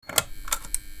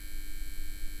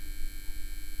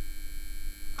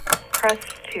press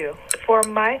 2. For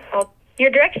my fault.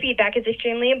 Your direct feedback is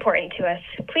extremely important to us.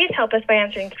 Please help us by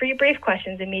answering 3 brief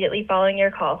questions immediately following your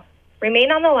call.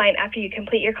 Remain on the line after you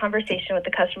complete your conversation with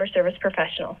the customer service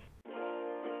professional.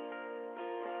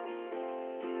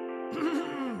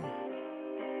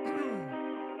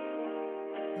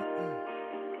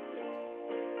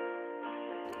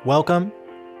 Welcome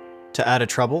to Out of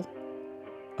Trouble,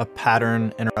 a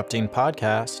pattern-interrupting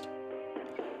podcast.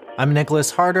 I'm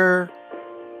Nicholas Harder.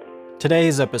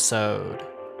 Today's episode,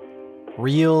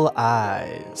 Real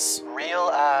Eyes.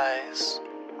 Real eyes,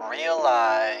 real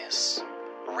eyes,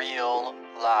 real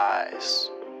lies.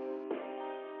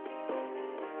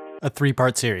 A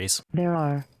 3-part series. There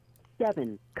are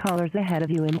 7 callers ahead of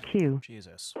you in queue.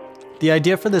 Jesus. The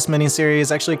idea for this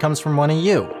miniseries actually comes from one of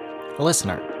you, a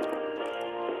listener.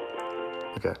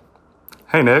 Okay.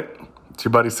 Hey, Nick. It's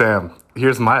your buddy Sam.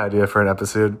 Here's my idea for an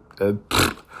episode.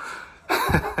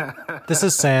 This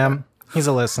is Sam. He's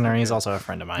a listener. He's also a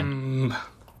friend of mine.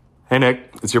 Hey,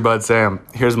 Nick. It's your bud Sam.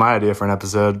 Here's my idea for an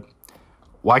episode.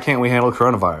 Why can't we handle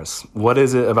coronavirus? What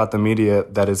is it about the media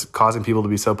that is causing people to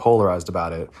be so polarized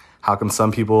about it? How come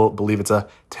some people believe it's a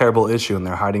terrible issue and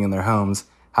they're hiding in their homes?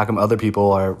 How come other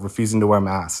people are refusing to wear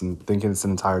masks and thinking it's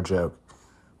an entire joke?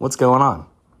 What's going on?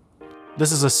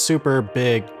 This is a super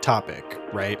big topic,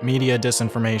 right? Media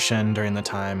disinformation during the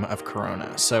time of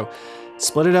Corona. So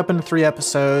split it up into 3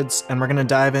 episodes, and we're going to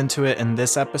dive into it in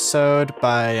this episode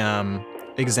by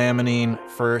examining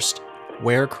first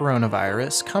where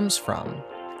coronavirus comes from.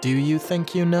 Do you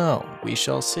think you know? We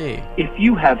shall see. If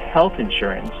you have health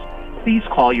insurance, please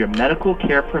call your medical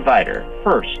care provider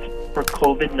first for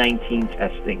COVID-19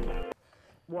 testing.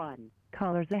 1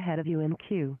 callers ahead of you in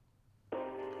queue.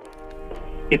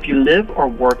 If you live or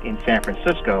work in San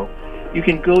Francisco, you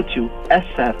can go to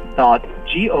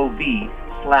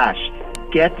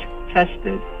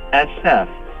sf.gov/gettestedsf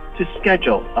to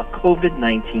schedule a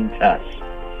COVID-19 test.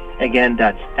 Again,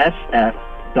 that's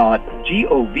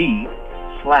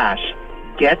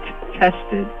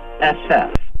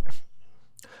sf.gov/gettestedsf.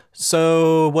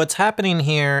 So what's happening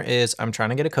here is I'm trying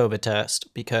to get a COVID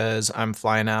test because I'm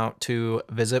flying out to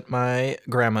visit my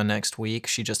grandma next week.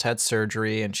 She just had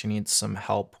surgery and she needs some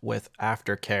help with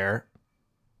aftercare.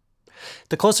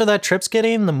 The closer that trip's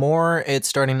getting, the more it's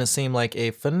starting to seem like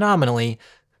a phenomenally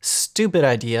stupid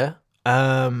idea.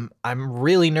 I'm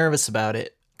really nervous about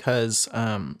it because,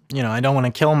 I don't want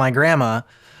to kill my grandma.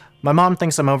 My mom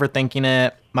thinks I'm overthinking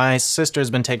it. My sister's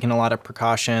been taking a lot of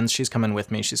precautions. She's coming with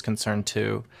me. She's concerned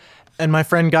too. And my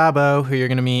friend Gabo, who you're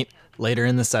going to meet later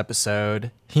in this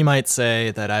episode, he might say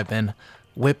that I've been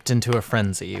whipped into a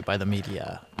frenzy by the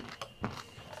media.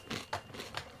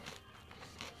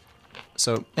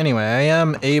 So anyway, I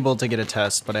am able to get a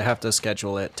test, but I have to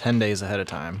schedule it 10 days ahead of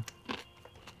time.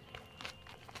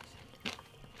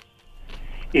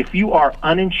 If you are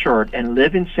uninsured and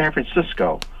live in San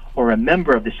Francisco or a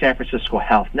member of the San Francisco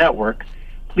Health Network,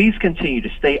 please continue to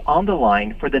stay on the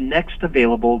line for the next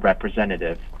available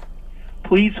representative.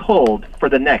 Please hold for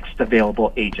the next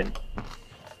available agent.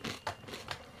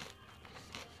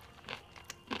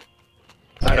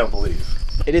 I don't believe.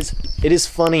 It is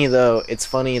funny though. It's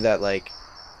funny that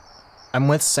I'm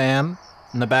with Sam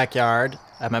in the backyard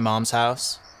at my mom's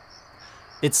house.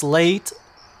 It's late.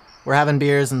 We're having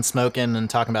beers and smoking and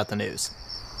talking about the news.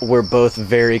 We're both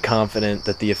very confident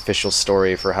that the official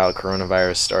story for how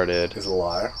coronavirus started Is a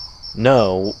lie.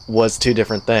 No, was 2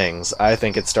 different things. I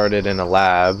think it started in a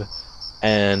lab,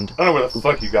 and I don't know where the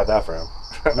fuck you got that from.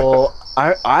 well,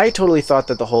 I totally thought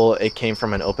that it came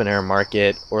from an open air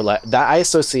market or that. I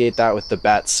associate that with the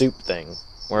bat soup thing,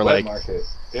 or Wet market.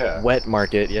 Yeah. wet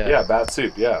market. Yeah. Yeah, bat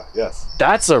soup. Yeah. Yes.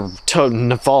 That's a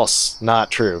false,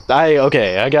 not true. I'm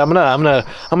gonna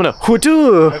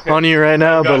hootoo on you right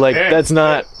now, but that's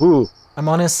not. Ooh. I'm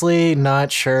honestly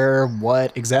not sure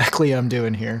what exactly I'm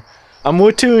doing here. I'm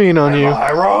hootooing on you. Am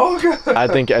I wrong? I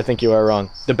think you are wrong.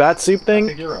 The bat soup I thing.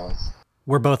 think you're wrong.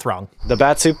 We're both wrong. The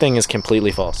bat soup thing is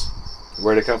completely false.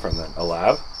 Where'd it come from then? A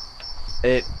lab?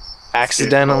 It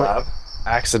Escaped from a lab?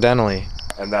 accidentally.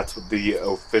 And that's the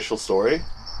official story?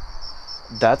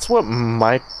 That's what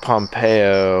Mike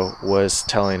Pompeo was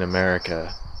telling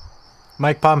America.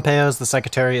 Mike Pompeo is the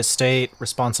Secretary of State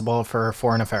responsible for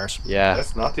foreign affairs. Yeah.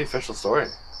 That's not the official story.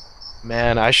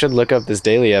 Man, I should look up this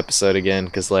Daily episode again,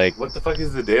 because, What the fuck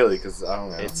is the Daily? Because I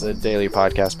don't know. it's a daily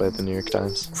podcast by the New York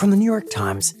Times. From the New York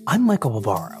Times, I'm Michael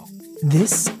Bavaro.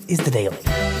 This is The Daily.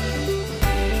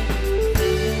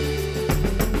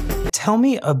 Tell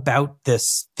me about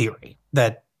this theory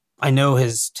that I know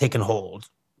has taken hold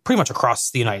pretty much across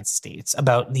the United States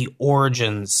about the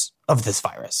origins of this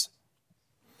virus.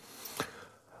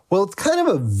 Well, it's kind of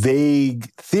a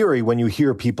vague theory when you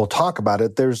hear people talk about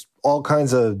it. There's all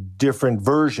kinds of different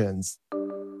versions.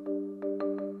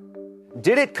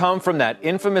 Did it come from that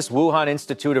infamous Wuhan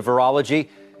Institute of Virology?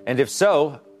 And if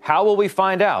so, how will we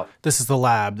find out? This is the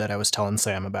lab that I was telling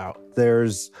Sam about.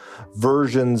 There's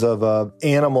versions of an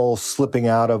animal slipping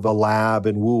out of a lab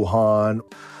in Wuhan,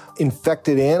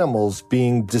 infected animals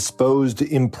being disposed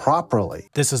improperly.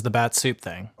 This is the bat soup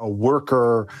thing. A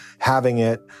worker having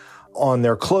it on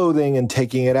their clothing and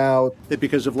taking it out. That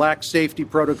because of lax safety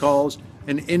protocols,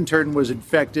 an intern was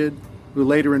infected, who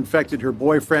later infected her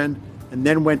boyfriend, and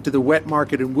then went to the wet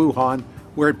market in Wuhan,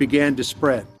 where it began to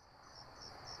spread.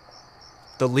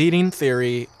 The leading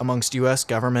theory amongst U.S.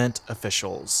 government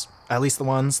officials, at least the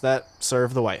ones that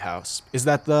serve the White House, is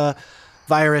that the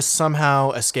virus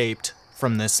somehow escaped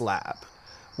from this lab,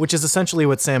 which is essentially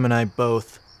what Sam and I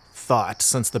both thought,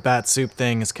 since the bat soup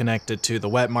thing is connected to the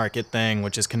wet market thing,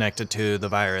 which is connected to the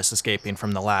virus escaping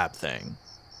from the lab thing.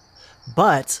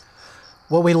 But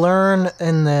what we learn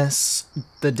in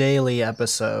the daily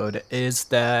episode is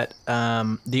that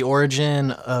the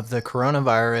origin of the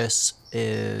coronavirus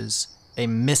is a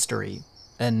mystery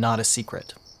and not a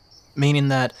secret, meaning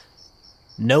that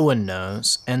no one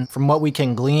knows. And from what we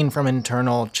can glean from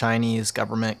internal Chinese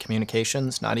government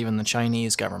communications, not even the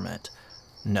Chinese government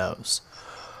knows.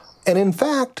 And in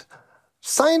fact,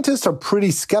 scientists are pretty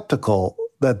skeptical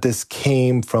that this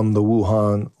came from the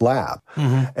Wuhan lab.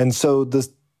 Mm-hmm. And so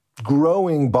this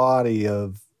growing body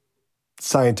of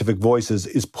scientific voices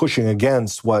is pushing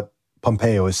against what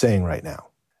Pompeo is saying right now.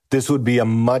 This would be a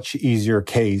much easier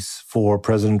case for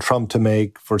President Trump to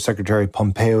make, for Secretary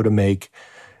Pompeo to make.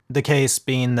 The case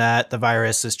being that the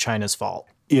virus is China's fault.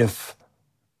 If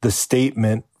the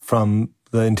statement from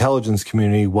the intelligence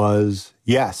community was,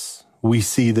 yes, we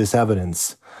see this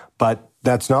evidence, but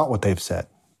that's not what they've said.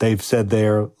 They've said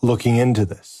they're looking into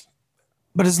this.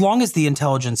 But as long as the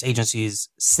intelligence agencies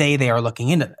say they are looking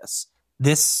into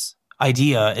this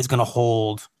idea is going to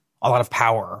hold a lot of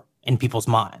power in people's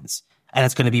minds. And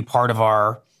it's going to be part of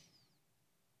our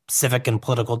civic and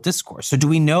political discourse. So do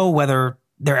we know whether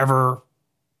they're ever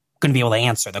going to be able to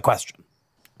answer the question?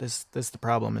 This is the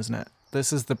problem, isn't it?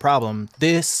 This is the problem.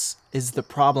 This is the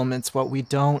problem. It's what we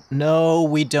don't know.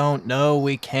 We don't know.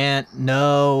 We can't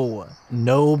know.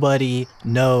 Nobody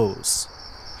knows.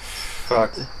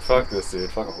 Fuck this,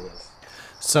 dude. Fuck all this.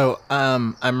 So,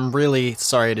 I'm really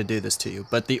sorry to do this to you,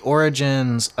 but the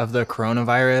origins of the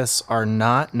coronavirus are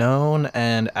not known,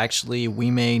 and actually, we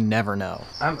may never know.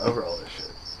 I'm over all this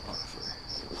shit, honestly.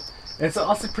 It's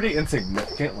also pretty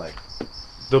insignificant. Like,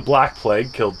 the Black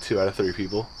Plague killed 2 out of 3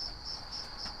 people.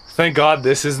 Thank God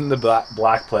this isn't the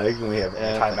Black Plague when we have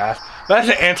anti-mask.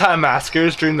 Imagine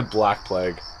anti-maskers during the Black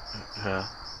Plague. Yeah.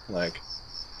 Like,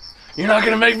 you're not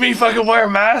gonna make me fucking wear a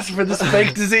mask for this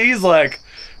fake disease? Like,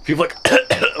 people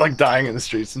like dying in the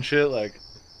streets and shit. Like,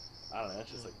 I don't know.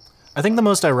 It's just like. I think the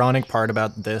most ironic part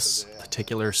about this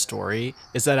particular story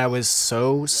is that I was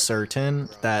so certain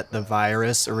that the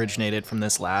virus originated from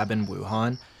this lab in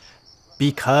Wuhan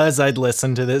because I'd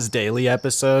listened to this daily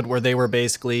episode where they were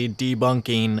basically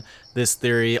debunking this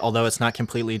theory. Although it's not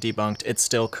completely debunked, it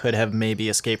still could have maybe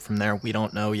escaped from there. We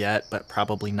don't know yet, but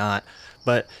probably not.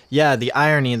 But yeah, the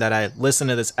irony that I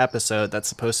listened to this episode that's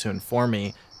supposed to inform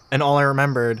me, and all I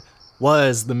remembered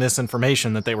was the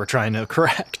misinformation that they were trying to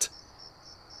correct.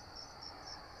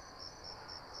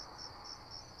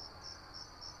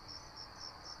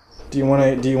 Do you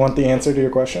want the answer to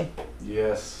your question?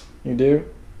 Yes. You do?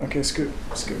 Okay, scoot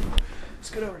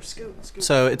over.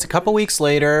 So it's a couple weeks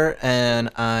later,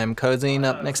 and I'm cozying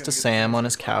up next to Sam on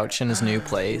his couch in his new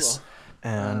place.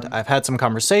 And I've had some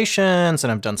conversations,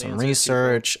 and I've done some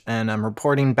research, and I'm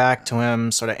reporting back to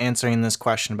him, sort of answering this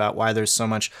question about why there's so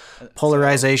much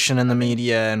polarization in the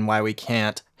media and why we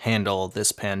can't handle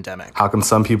this pandemic. How come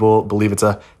some people believe it's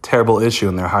a terrible issue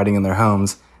and they're hiding in their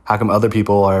homes? How come other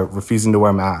people are refusing to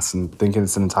wear masks and thinking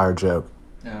it's an entire joke?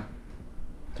 Yeah.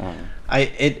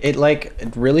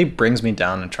 It really brings me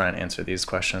down to try and answer these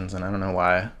questions, and I don't know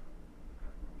why.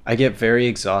 I get very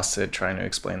exhausted trying to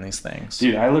explain these things.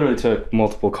 Dude, I literally took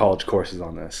multiple college courses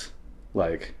on this.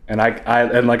 Like, I'm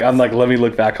like, let me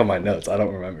look back on my notes. I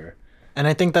don't remember. And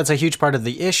I think that's a huge part of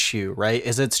the issue, right?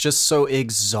 Is it's just so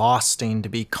exhausting to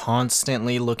be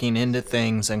constantly looking into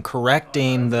things and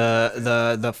correcting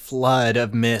the flood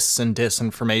of myths and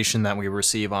disinformation that we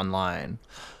receive online.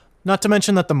 Not to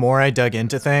mention that the more I dug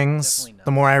into things, the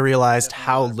more I realized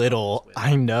how little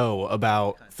I know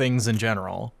about things in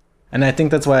general. And I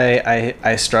think that's why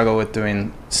I struggle with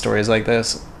doing stories like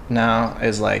this now,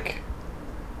 is like,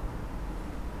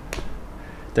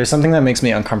 there's something that makes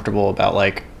me uncomfortable about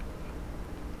like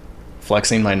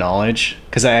flexing my knowledge,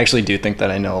 because I actually do think that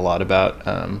I know a lot about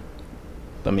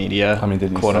the media. I mean,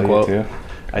 did you quote study unquote. it too?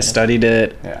 I studied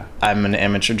it. Yeah. I'm an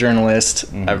amateur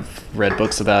journalist. I've read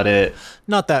books about it.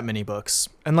 Not that many books.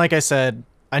 And like I said,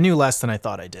 I knew less than I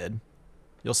thought I did.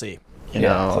 You'll see. You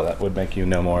know? So that would make you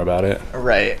know more about it.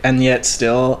 Right. And yet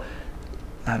still,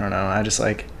 I don't know. I just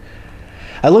like,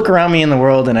 I look around me in the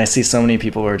world and I see so many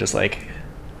people who are just like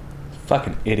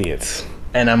fucking idiots.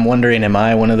 And I'm wondering, am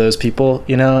I one of those people?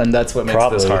 You know, and that's what makes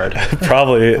this hard.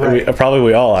 Probably, Right.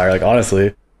 we all are. Like,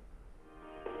 honestly.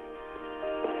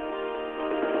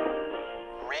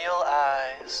 Real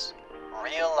eyes,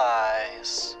 real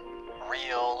lies,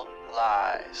 real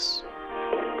lies.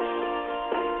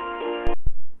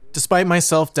 Despite my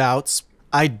self-doubts,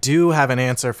 I do have an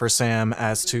answer for Sam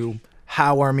as to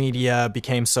how our media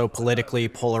became so politically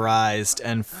polarized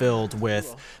and filled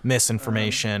with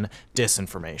misinformation,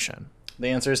 disinformation. The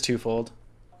answer is twofold.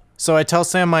 So I tell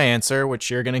Sam my answer, which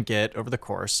you're going to get over the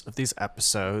course of these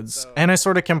episodes, and I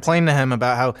sort of complain to him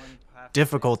about how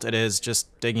difficult it is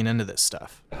just digging into this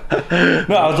stuff.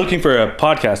 No, I was looking for a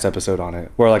podcast episode on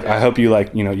it where, like, I hope you,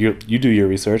 like, you know, you do your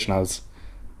research, and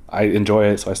I enjoy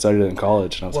it, so I studied it in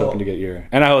college, and I was hoping to get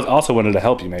and I was also wanted to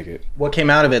help you make it. What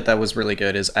came out of it that was really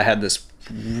good is I had this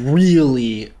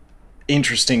really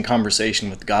interesting conversation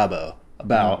with Gabo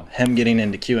about him getting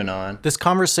into QAnon. This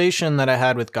conversation that I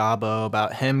had with Gabo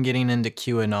about him getting into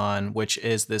QAnon, which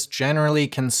is this generally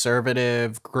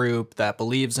conservative group that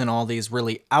believes in all these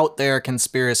really out there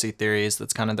conspiracy theories.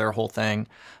 That's kind of their whole thing.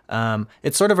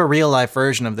 It's sort of a real life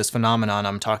version of this phenomenon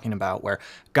I'm talking about, where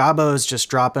Gabo's just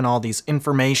dropping all these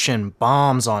information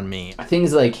bombs on me.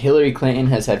 Things like Hillary Clinton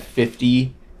has had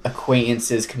 50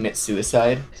 acquaintances commit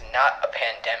suicide. It's not a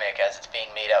pandemic as it's being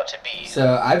made out to be.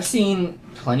 So I've seen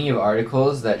plenty of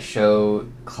articles that show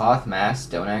cloth masks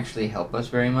don't actually help us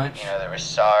very much. You know, there was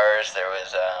SARS, there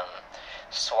was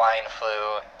swine flu.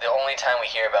 The only time we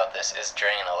hear about this is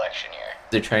during an election year.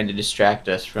 They're trying to distract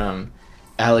us from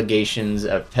allegations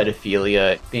of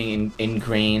pedophilia being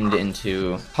ingrained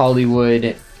into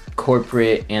Hollywood,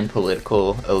 corporate, and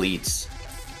political elites.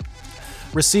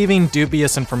 Receiving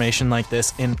dubious information like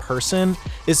this in person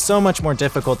is so much more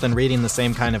difficult than reading the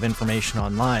same kind of information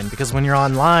online, because when you're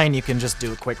online, you can just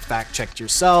do a quick fact check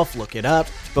yourself, look it up.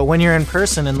 But when you're in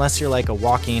person, unless you're like a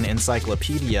walking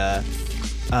encyclopedia,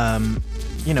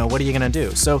 you know, what are you gonna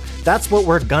do? So that's what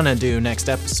we're gonna do next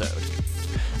episode.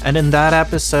 And in that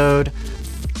episode,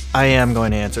 I am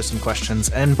going to answer some questions.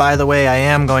 And by the way, I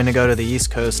am going to go to the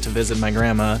East Coast to visit my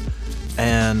grandma,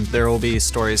 and there will be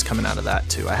stories coming out of that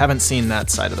too. I haven't seen that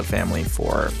side of the family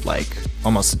for like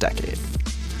almost a decade.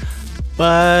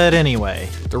 But anyway,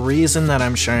 the reason that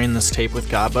I'm sharing this tape with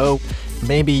Gabo,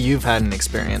 maybe you've had an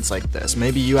experience like this.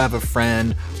 Maybe you have a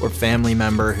friend or family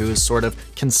member who's sort of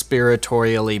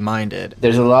conspiratorially minded.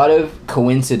 There's a lot of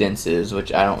coincidences,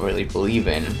 which I don't really believe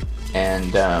in.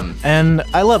 And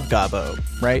I love Gabo,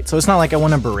 right? So it's not like I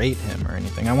want to berate him or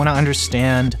anything. I want to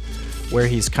understand where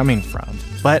he's coming from.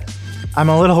 But I'm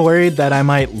a little worried that I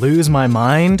might lose my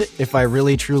mind if I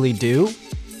really truly do.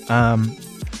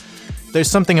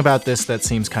 There's something about this that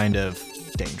seems kind of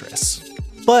dangerous.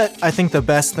 But I think the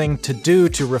best thing to do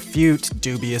to refute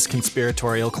dubious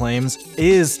conspiratorial claims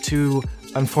is to,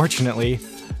 unfortunately,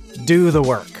 do the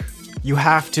work. You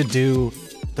have to do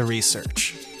the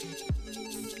research.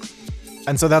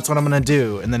 And so that's what I'm going to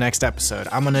do in the next episode.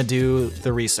 I'm going to do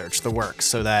the research, the work,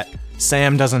 so that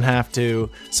Sam doesn't have to,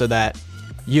 so that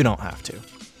you don't have to.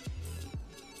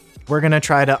 We're going to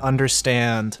try to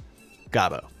understand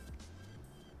Gabo.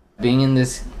 Being in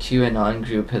this QAnon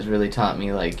group has really taught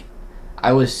me, like,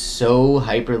 I was so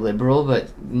hyper liberal,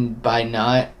 but by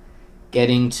not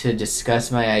getting to discuss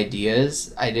my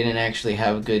ideas, I didn't actually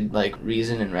have good, like,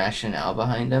 reason and rationale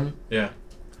behind them.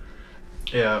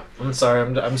 Yeah, I'm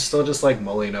sorry. I'm still just like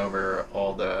mulling over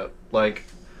all the like.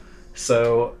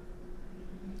 So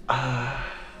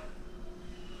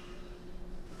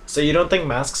you don't think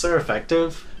masks are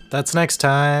effective? That's next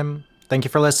time. Thank you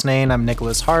for listening. I'm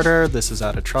Nicholas Harder. This is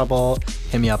Out of Trouble.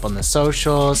 Hit me up on the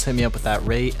socials. Hit me up with that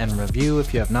rate and review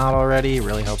if you have not already. It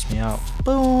really helps me out.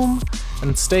 Boom.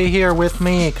 And stay here with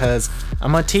me because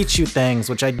I'm going to teach you things,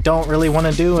 which I don't really want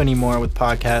to do anymore with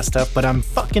podcast stuff, but I'm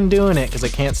fucking doing it because I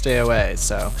can't stay away.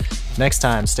 So next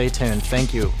time, stay tuned.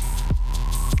 Thank you.